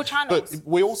open up more channels. But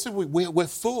we're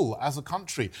full as a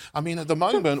country. I mean, at the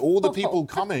moment, all the people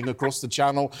coming across the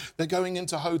channel, they're going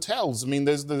into hotels. I mean,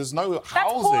 there's no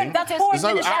housing. There's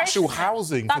no actual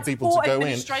housing for people to go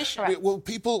in. Well,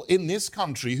 people in this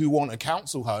country who want a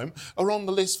council home are on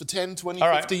the list for 10, 20,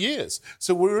 50 years.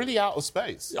 So we're really out of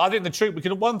space. I think the truth,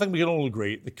 one thing we can all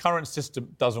agree, the current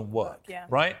system doesn't work,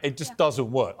 right? It just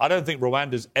doesn't work. I don't think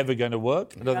Rwanda's ever going to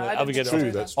work. I don't think they'll ever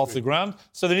get off the ground.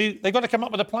 So they've got to come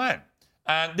up with a plan.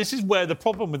 And this is where the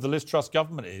problem with the Liz Truss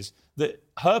government is, that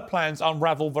her plans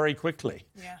unravel very quickly.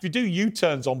 Yeah. If you do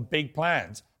U-turns on big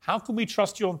plans, how can we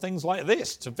trust you on things like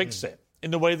this to fix it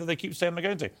in the way that they keep saying they're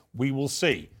going to? We will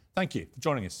see. Thank you for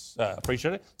joining us.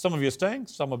 Appreciate it. Some of you are staying,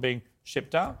 some are being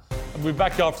shipped out. And we'll be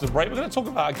back after the break. We're going to talk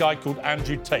about a guy called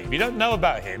Andrew Tate. If you don't know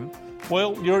about him,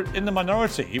 well, you're in the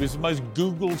minority. He was the most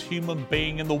Googled human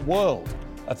being in the world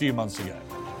a few months ago.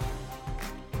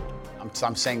 I'm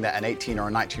I'm saying that an 18 or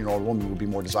a 19-year-old woman would be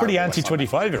more desirable. Pretty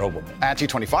anti-25-year-old woman.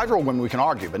 Anti-25-year-old women we can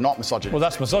argue, but not misogyny. Well,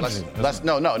 that's misogyny.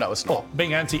 No, it's not. Well,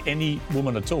 being anti any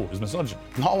woman at all is misogyny.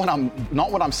 Not when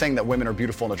I'm saying that women are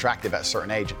beautiful and attractive at a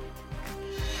certain age.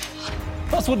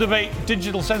 Plus, we'll debate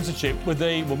digital censorship with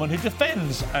a woman who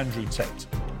defends Andrew Tate.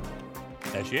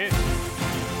 There she is.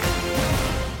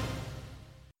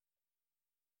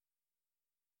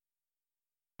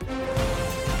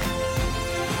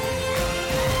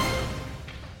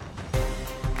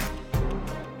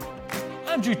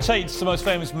 Andrew Tate's the most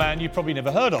famous man you've probably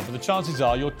never heard of, but the chances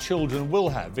are your children will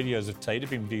have. Videos of Tate have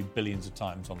been viewed billions of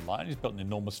times online. He's built an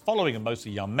enormous following of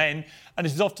mostly young men, and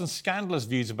his often scandalous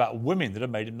views about women that have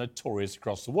made him notorious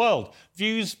across the world.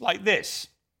 Views like this.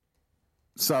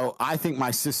 So I think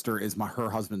my sister is her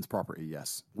husband's property,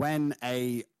 yes. When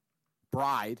a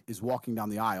bride is walking down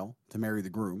the aisle to marry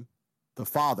the groom, the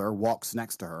father walks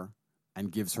next to her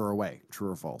and gives her away.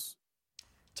 True or false?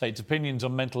 Tate's opinions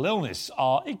on mental illness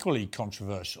are equally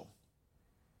controversial.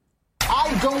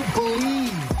 I don't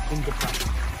believe in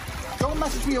depression. Don't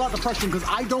message me about depression because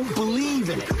I don't believe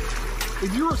in it.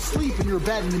 If you're asleep in your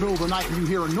bed in the middle of the night and you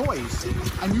hear a noise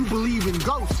and you believe in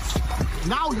ghosts,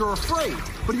 now you're afraid.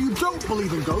 But if you don't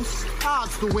believe in ghosts,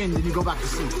 it's the wind and you go back to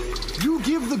sleep. You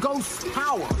give the ghosts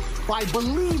power by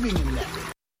believing in them.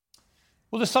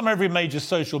 Well, this summer, every major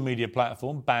social media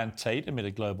platform banned Tate amid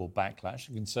a global backlash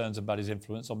and concerns about his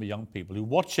influence on the young people who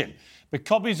watch him. But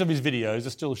copies of his videos are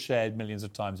still shared millions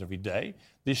of times every day.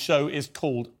 This show is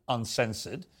called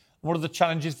Uncensored. One of the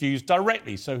challenges views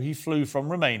directly, so he flew from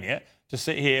Romania to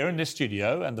sit here in this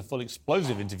studio, and the full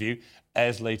explosive interview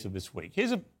airs later this week.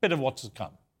 Here's a bit of what's to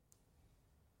come.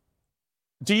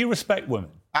 Do you respect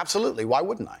women? Absolutely. Why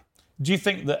wouldn't I? Do you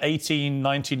think that 18,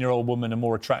 19-year-old women are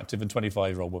more attractive than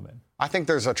 25-year-old women? I think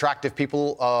there's attractive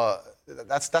people.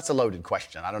 That's a loaded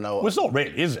question. I don't know. Well, it's not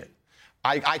really, is it?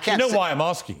 I can't. You know why I'm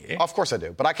asking you? Of course I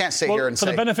do, but I can't sit here and say.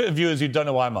 For the benefit of viewers who don't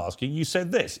know why I'm asking, you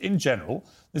said this. In general,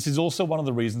 this is also one of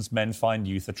the reasons men find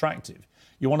youth attractive.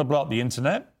 You want to blow up the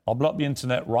internet? I'll blow up the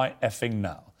internet right effing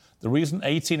now. The reason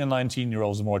 18 and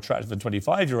 19-year-olds are more attractive than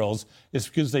 25-year-olds is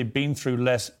because they've been through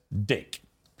less dick.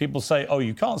 People say, oh,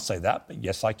 you can't say that, but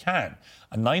yes, I can.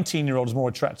 A 19-year-old is more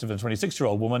attractive than a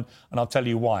 26-year-old woman, and I'll tell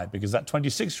you why. Because that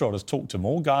 26-year-old has talked to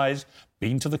more guys,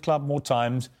 been to the club more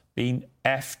times, been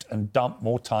effed and dumped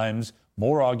more times,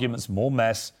 more arguments, more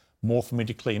mess, more for me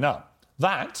to clean up.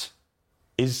 That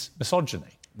is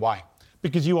misogyny. Why?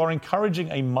 Because you are encouraging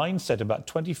a mindset about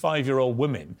 25-year-old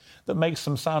women that makes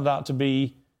them sound out to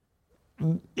be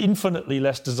infinitely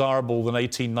less desirable than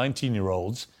 18,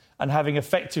 19-year-olds, and having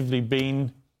effectively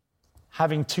been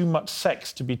having too much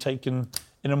sex to be taken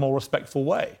in a more respectful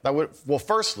way. Well,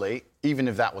 firstly, even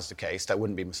if that was the case, that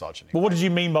wouldn't be misogyny. Well, what did you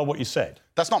mean by what you said?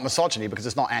 That's not misogyny because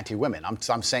it's not anti-women.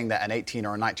 I'm saying that an 18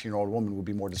 or a 19-year-old woman would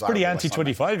be more desirable. Pretty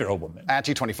anti-25-year-old woman.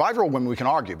 Anti-25-year-old women we can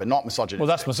argue, but not misogyny. Well,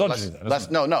 that's misogyny then, isn't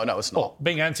it? No, it's not. Well,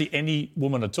 being anti any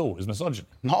woman at all is misogyny.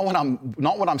 Not when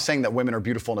I'm saying that women are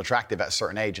beautiful and attractive at a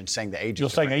certain age and saying the age. You're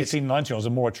saying 18, 19-year-olds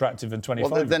are more attractive than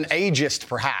 25. Well, then ageist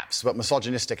perhaps, but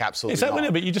misogynistic absolutely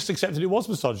not. But you just accepted it was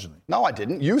misogyny. No, I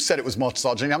didn't. You said it was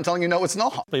misogyny. I'm telling you, no, it's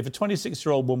not. But if a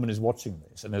 26-year-old woman is watching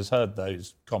this and has heard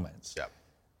those comments, yeah,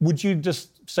 would you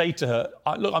just say to her,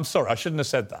 look, I'm sorry, I shouldn't have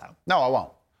said that? No, I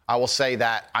won't. I will say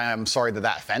that I am sorry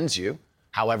that offends you.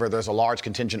 However, there's a large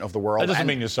contingent of the world... That doesn't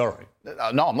mean you're sorry.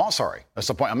 No, I'm not sorry. That's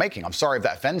the point I'm making. I'm sorry if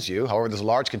that offends you. However, there's a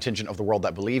large contingent of the world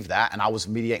that believe that, and I was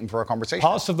mediating for a conversation.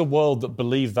 Parts of the world that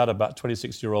believe that about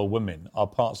 26-year-old women are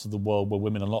parts of the world where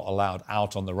women are not allowed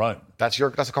out on their own. That's a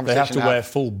conversation. They have to wear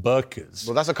full burqas.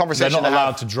 Well, that's a conversation. They're not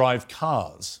allowed to drive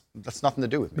cars. That's nothing to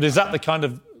do with me. But is that the kind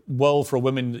of world for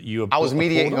women that you... I was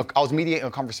mediating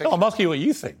a conversation. No, I'm asking you what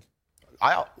you think.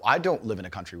 I don't live in a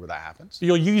country where that happens.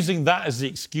 You're using that as the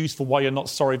excuse for why you're not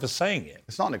sorry for saying it.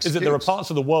 It's not an excuse. Is that there are parts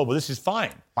of the world where this is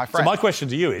fine. My friend. So my question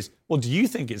to you is, well, do you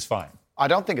think it's fine? I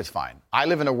don't think it's fine. I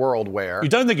live in a world where... You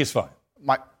don't think it's fine?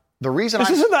 This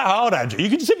isn't that hard, Andrew. You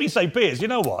can simply say, Piers, you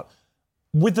know what?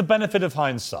 With the benefit of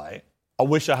hindsight, I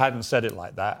wish I hadn't said it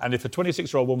like that. And if a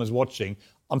 26-year-old woman's watching,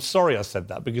 I'm sorry I said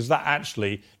that, because that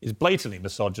actually is blatantly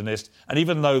misogynist. And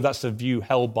even though that's a view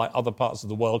held by other parts of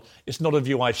the world, it's not a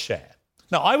view I share.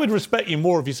 Now, I would respect you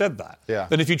more if you said that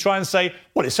than if you try and say,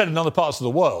 well, it's said in other parts of the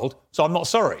world, so I'm not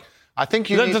sorry. I think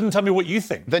that doesn't tell me what you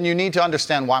think. Then you need to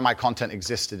understand why my content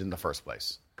existed in the first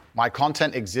place. My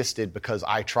content existed because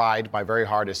I tried my very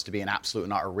hardest to be an absolute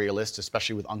and utter realist,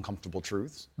 especially with uncomfortable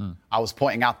truths. I was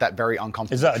pointing out that very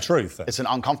uncomfortable... Is that a truth, then? It's an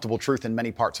uncomfortable truth in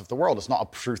many parts of the world. It's not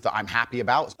a truth that I'm happy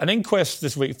about. An inquest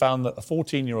this week found that a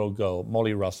 14-year-old girl,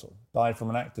 Molly Russell, died from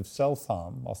an act of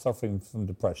self-harm while suffering from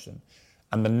depression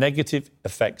and the negative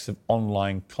effects of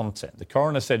online content. The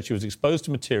coroner said she was exposed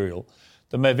to material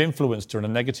that may have influenced her in a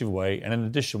negative way, and in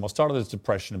addition, what started as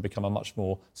depression had become a much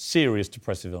more serious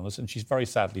depressive illness, and she very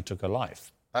sadly took her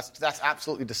life. That's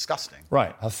absolutely disgusting.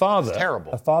 Right. Her father... It's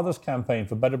terrible. Her father's campaign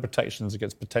for better protections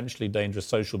against potentially dangerous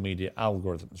social media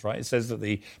algorithms, right? It says that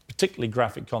the particularly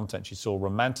graphic content she saw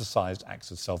romanticised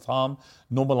acts of self-harm,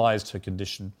 normalised her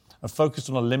condition, and focused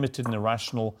on a limited and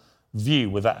irrational view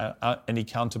without any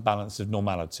counterbalance of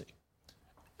normality.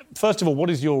 First of all, what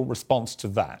is your response to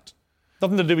that?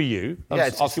 Nothing to do with you.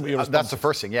 That's the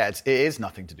first thing. Yeah, it is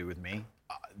nothing to do with me.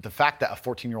 The fact that a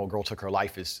 14-year-old girl took her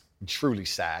life is truly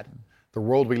sad. The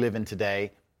world we live in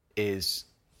today is...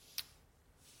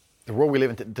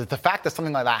 The fact that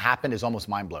something like that happened is almost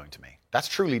mind-blowing to me. That's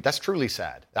truly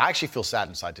sad. I actually feel sad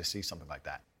inside to see something like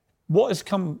that. What has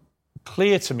come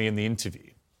clear to me in the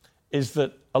interview is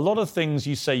that a lot of things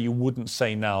you say you wouldn't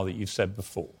say now that you've said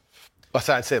before. But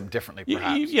I'd say them differently,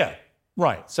 perhaps. Yeah,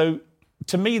 right. So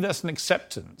to me, that's an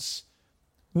acceptance,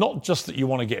 not just that you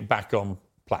want to get back on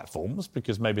platforms,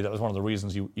 because maybe that was one of the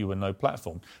reasons you were no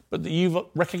platform, but that you've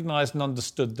recognised and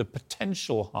understood the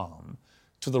potential harm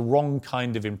to the wrong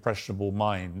kind of impressionable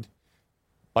mind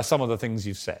by some of the things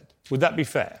you've said. Would that be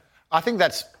fair? I think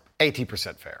that's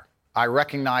 80% fair. I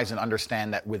recognise and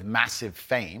understand that with massive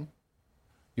fame,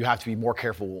 you have to be more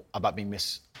careful about being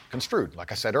misconstrued.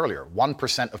 Like I said earlier,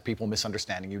 1% of people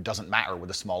misunderstanding you doesn't matter with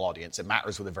a small audience. It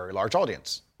matters with a very large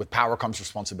audience. With power comes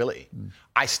responsibility.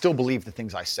 I still believe the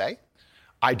things I say.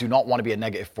 I do not want to be a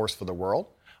negative force for the world.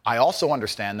 I also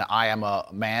understand that I am a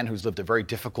man who's lived a very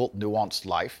difficult, nuanced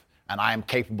life, and I am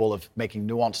capable of making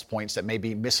nuanced points that may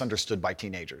be misunderstood by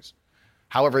teenagers.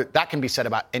 However, that can be said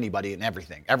about anybody and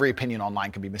everything. Every opinion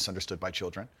online can be misunderstood by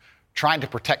children. Trying to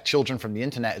protect children from the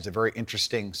internet is a very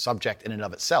interesting subject in and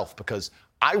of itself, because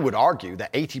I would argue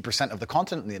that 80% of the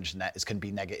content on the internet can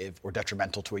be negative or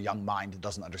detrimental to a young mind that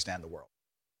doesn't understand the world.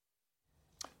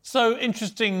 So,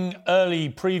 interesting early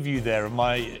preview there of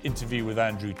my interview with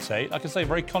Andrew Tate. Like I say,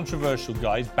 very controversial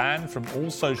guy. He's banned from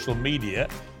all social media.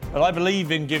 But I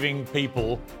believe in giving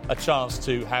people a chance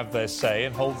to have their say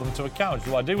and hold them to account, which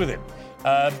is what I do with him.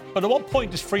 But at what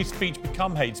point does free speech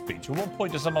become hate speech? At what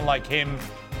point does someone like him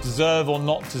deserve or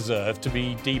not deserve to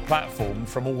be deplatformed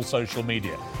from all social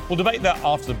media? We'll debate that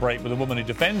after the break with a woman who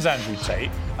defends Andrew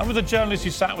Tate and with a journalist who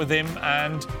sat with him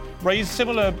and raised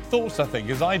similar thoughts, I think,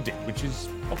 as I did, which is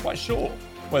not quite sure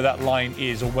where that line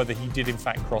is or whether he did in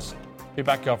fact cross it. Be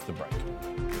back after the break.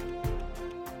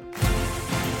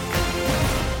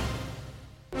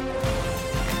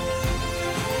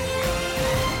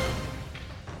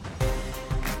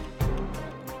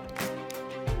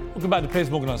 Welcome back to Piers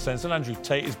Morgan Uncensored. Andrew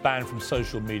Tate is banned from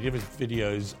social media for his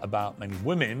videos about mainly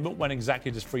women, but when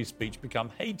exactly does free speech become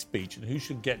hate speech, and who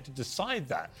should get to decide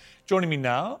that? Joining me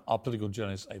now, our political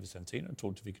journalist Ava Santino and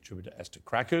Talk TV contributor Esther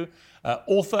Krakow,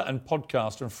 author and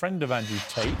podcaster and friend of Andrew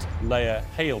Tate, Leah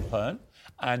Haleburn,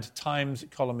 and Times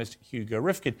columnist Hugo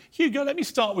Rifkin. Hugo, let me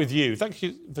start with you. Thank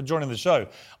you for joining the show.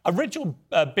 I read your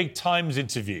big Times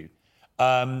interview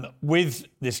with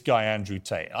this guy, Andrew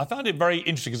Tate. I found it very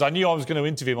interesting because I knew I was going to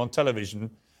interview him on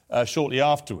television shortly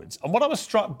afterwards. And what I was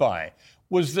struck by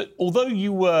was that although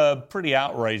you were pretty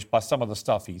outraged by some of the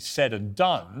stuff he said and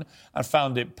done and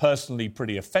found it personally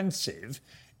pretty offensive,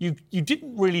 you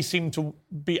didn't really seem to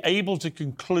be able to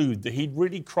conclude that he'd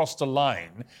really crossed a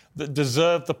line that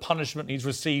deserved the punishment he's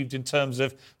received in terms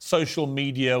of social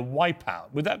media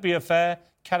wipeout. Would that be a fair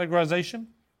categorisation?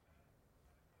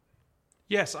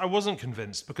 Yes, I wasn't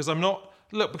convinced because I'm not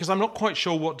quite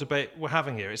sure what debate we're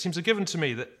having here. It seems a given to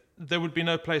me that there would be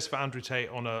no place for Andrew Tate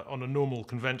on a normal,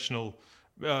 conventional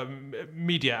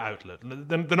media outlet.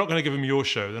 They're not going to give him your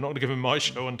show. They're not going to give him my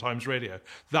show on Times Radio.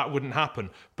 That wouldn't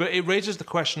happen. But it raises the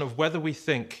question of whether we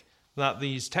think that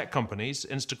these tech companies,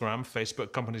 Instagram,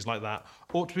 Facebook, companies like that,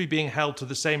 ought to be being held to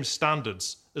the same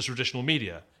standards as traditional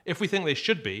media. If we think they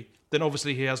should be, then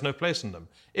obviously he has no place in them.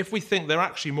 If we think they're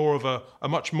actually more of a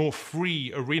much more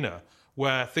free arena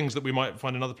where things that we might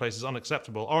find in other places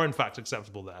unacceptable are in fact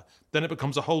acceptable there, then it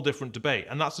becomes a whole different debate.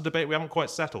 And that's a debate we haven't quite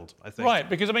settled, I think. Right,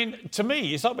 because, I mean, to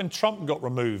me, it's like when Trump got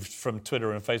removed from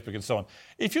Twitter and Facebook and so on.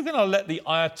 If you're going to let the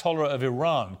Ayatollah of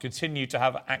Iran continue to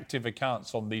have active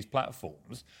accounts on these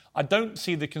platforms, I don't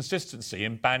see the consistency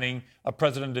in banning a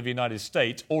president of the United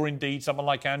States or indeed someone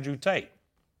like Andrew Tate.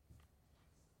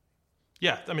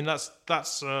 Yeah, I mean that's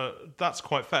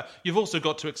quite fair. You've also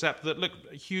got to accept that look,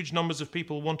 huge numbers of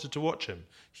people wanted to watch him.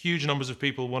 Huge numbers of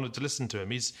people wanted to listen to him.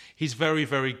 He's very,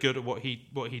 very good at what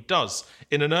he does.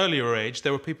 In an earlier age,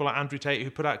 there were people like Andrew Tate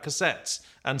who put out cassettes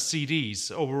and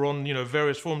CDs or were on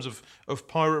various forms of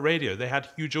pirate radio. They had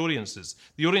huge audiences.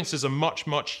 The audiences are much,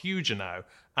 much huger now.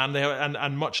 And they are,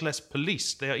 and much less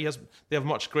policed. They have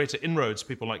much greater inroads.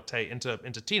 People like Tate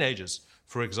into teenagers,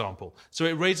 for example. So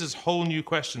it raises whole new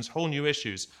questions, whole new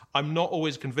issues. I'm not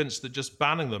always convinced that just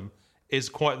banning them is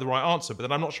quite the right answer, but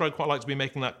then I'm not sure I'd quite like to be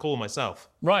making that call myself.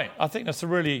 Right, I think that's a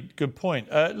really good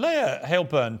point. Leah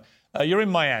Halpern, you're in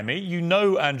Miami. You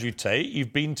know Andrew Tate.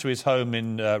 You've been to his home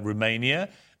in Romania.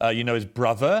 You know his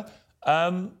brother.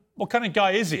 What kind of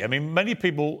guy is he? I mean, many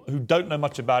people who don't know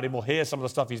much about him will hear some of the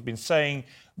stuff he's been saying,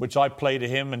 which I play to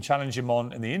him and challenge him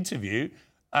on in the interview,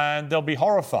 and they'll be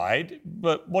horrified.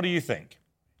 But what do you think?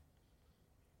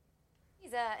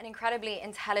 He's an incredibly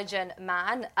intelligent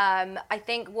man. I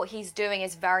think what he's doing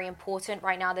is very important.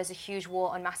 Right now, there's a huge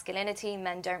war on masculinity.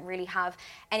 Men don't really have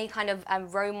any kind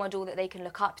of role model that they can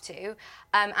look up to.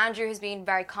 Andrew has been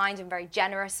very kind and very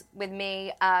generous with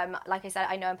me. Like I said,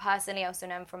 I know him personally. I also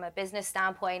know him from a business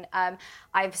standpoint.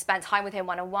 I've spent time with him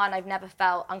one-on-one. I've never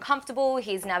felt uncomfortable.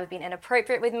 He's never been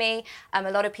inappropriate with me.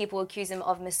 A lot of people accuse him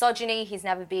of misogyny. He's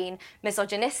never been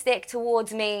misogynistic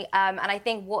towards me. And I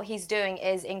think what he's doing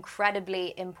is incredibly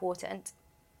important.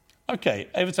 OK,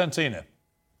 Eva Tantina,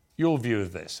 your view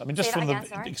of this. I mean, just from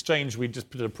the exchange we just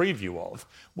put a preview of,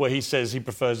 where he says he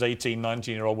prefers 18,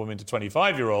 19-year-old women to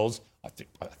 25-year-olds. I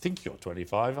think you're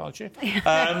 25, aren't you?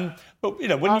 But,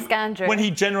 when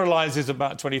he generalises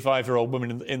about 25-year-old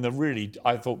women in the really,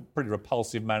 I thought, pretty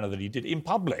repulsive manner that he did in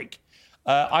public,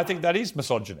 I think that is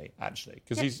misogyny, actually,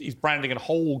 because he's branding a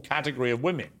whole category of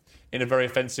women in a very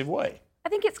offensive way. I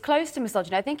think it's close to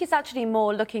misogyny. I think it's actually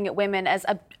more looking at women as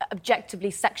objectively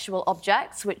sexual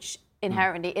objects, which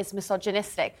inherently is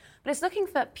misogynistic. But it's looking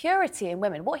for purity in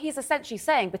women. What he's essentially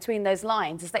saying between those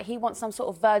lines is that he wants some sort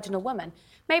of virginal woman.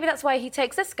 Maybe that's why he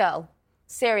takes this girl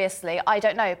seriously. I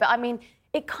don't know. But, I mean,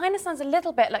 it kind of sounds a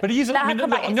little bit like... But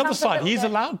on the other side, he's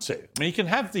allowed to. I mean, he can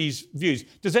have these views.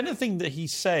 Does anything that he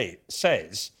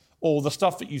says... or the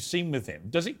stuff that you've seen with him,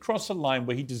 does it cross a line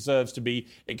where he deserves to be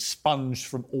expunged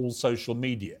from all social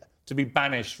media, to be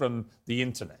banished from the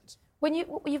internet? When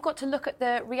you've got to look at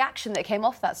the reaction that came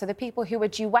off that, so the people who were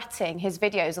duetting his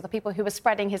videos or the people who were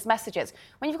spreading his messages,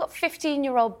 when you've got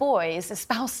 15-year-old boys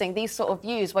espousing these sort of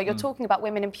views where you're talking about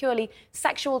women in purely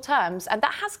sexual terms, and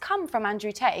that has come from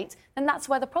Andrew Tate, then that's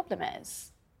where the problem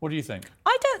is. What do you think?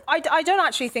 I don't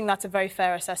actually think that's a very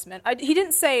fair assessment. He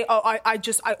didn't say,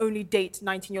 I only date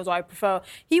 19-year-olds, or I prefer...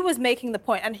 He was making the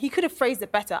point, and he could have phrased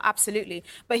it better, absolutely.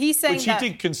 But he's saying Which he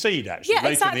did concede, actually,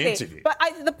 later in the interview. But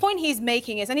the point he's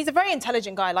making is, and he's a very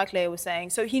intelligent guy, like Leah was saying,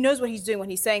 so he knows what he's doing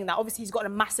when he's saying that. Obviously, he's got a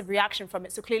massive reaction from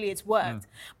it, so clearly it's worked.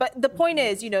 But the point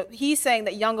is, he's saying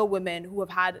that younger women who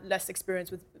have had less experience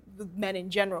with men in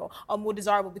general are more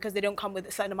desirable because they don't come with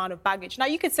a certain amount of baggage. Now,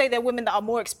 you could say there are women that are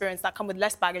more experienced that come with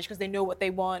less baggage because they know what they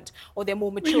want or they're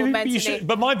more mature mentally.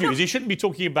 But my view is you shouldn't be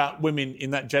talking about women in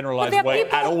that generalised way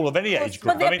at all of any age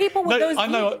group. But there are people with those I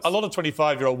know a lot of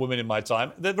 25-year-old women in my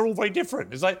time. They're all very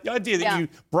different. It's like the idea that you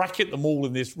bracket them all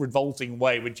in this revolting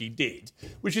way, which he did,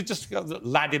 which is just a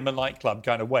lad in a nightclub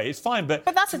kind of way. It's fine, but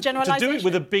that's a generalisation. To do it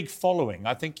with a big following,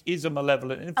 I think, is a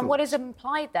malevolent influence. And what is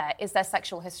implied there is their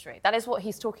sexual history. That is what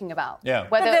he's talking about. Yeah.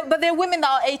 But there are women that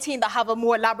are 18 that have a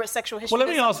more elaborate sexual history. Well,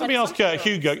 let me ask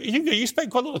Hugo. Hugo, you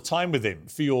spent quite a lot of time with him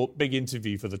for your big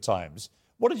interview for The Times.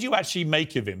 What did you actually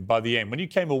make of him by the end? When you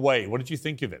came away, what did you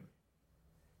think of him?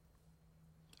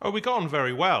 Oh, we got on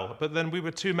very well, but then we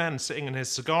were two men sitting in his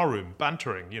cigar room,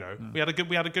 bantering. We had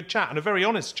a good chat and a very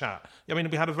honest chat. I mean,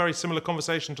 we had a very similar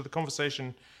conversation to the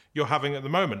conversation you're having at the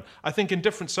moment. I think in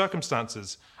different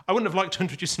circumstances, I wouldn't have liked to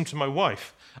introduce him to my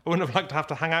wife. I wouldn't have liked to have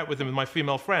to hang out with him with my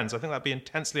female friends. I think that'd be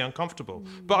intensely uncomfortable.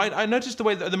 But I noticed the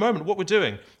way that at the moment, what we're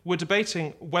doing, we're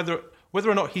debating whether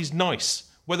or not he's nice.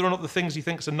 Whether or not the things he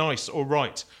thinks are nice or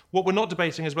right. What we're not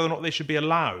debating is whether or not they should be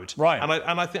allowed. Right.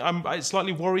 And I think it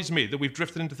slightly worries me that we've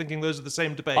drifted into thinking those are the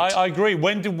same debate. I agree.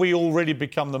 When did we already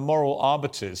become the moral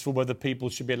arbiters for whether people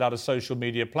should be allowed a social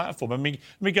media platform? I mean,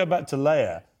 let me go back to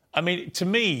Leah. I mean, to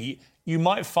me, you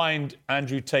might find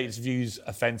Andrew Tate's views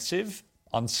offensive,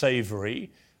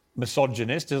 unsavoury,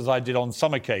 misogynist, as I did on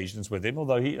some occasions with him,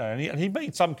 although he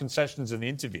made some concessions in the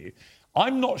interview.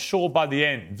 I'm not sure by the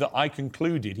end that I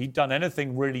concluded he'd done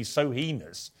anything really so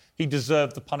heinous he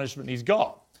deserved the punishment he's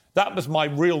got. That was my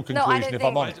real conclusion, if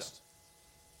I'm honest.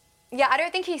 Yeah, I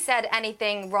don't think he said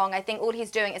anything wrong. I think all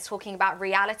he's doing is talking about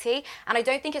reality. And I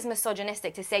don't think it's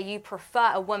misogynistic to say you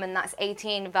prefer a woman that's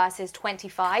 18 versus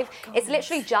 25. It's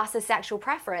literally just a sexual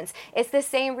preference. It's the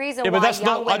same reason why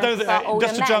young women prefer older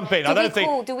men. Just to jump in, I don't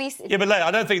think... Yeah, but I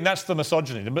don't think that's the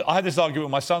misogyny. I had this argument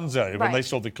with my sons earlier when they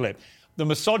saw the clip. The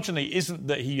misogyny isn't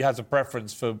that he has a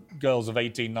preference for girls of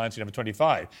 18, 19, over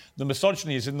 25. The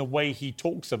misogyny is in the way he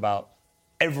talks about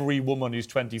every woman who's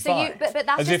 25. But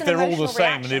that's as just if they're all the same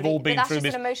reaction. and they've all been through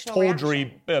this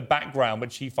tawdry background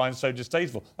which he finds so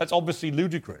distasteful. That's obviously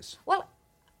ludicrous. Well,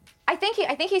 I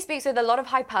think he speaks with a lot of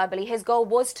hyperbole. His goal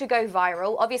was to go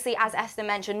viral. Obviously, as Esther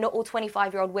mentioned, not all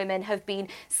 25-year-old women have been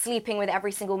sleeping with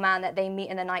every single man that they meet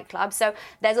in a nightclub. So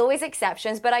there's always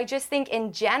exceptions. But I just think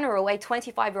in general, a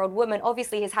 25-year-old woman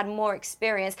obviously has had more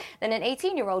experience than an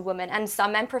 18-year-old woman. And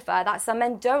some men prefer that. Some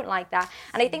men don't like that.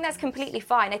 And I think that's completely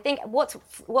fine. I think what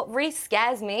really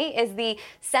scares me is the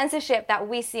censorship that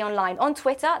we see online. On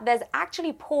Twitter, there's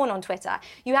actually porn on Twitter.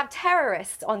 You have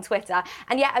terrorists on Twitter.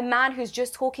 And yet a man who's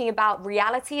just talking about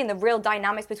reality and the real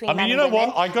dynamics between men and women. You know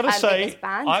what? I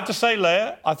have to say,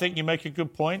 Leah, I think you make a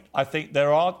good point. I think the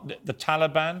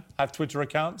Taliban have Twitter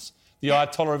accounts. The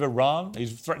Ayatollah of Iran,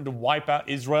 who's threatened to wipe out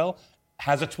Israel,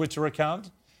 has a Twitter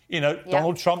account.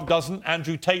 Donald Trump doesn't.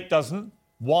 Andrew Tate doesn't.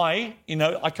 Why?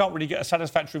 I can't really get a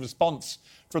satisfactory response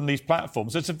from these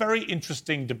platforms. So it's a very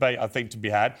interesting debate, I think, to be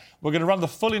had. We're going to run the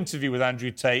full interview with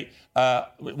Andrew Tate.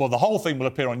 The whole thing will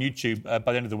appear on YouTube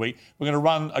by the end of the week. We're going to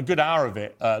run a good hour of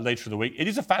it later in the week. It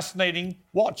is a fascinating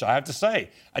watch, I have to say.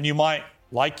 And you might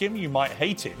like him, you might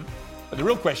hate him. But the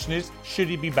real question is, should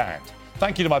he be banned?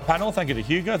 Thank you to my panel. Thank you to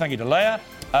Hugo. Thank you to Leah.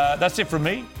 That's it from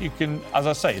me. You can, as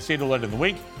I say, see it all later in the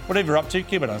week. Whatever you're up to,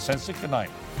 keep it uncensored. Good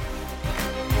night.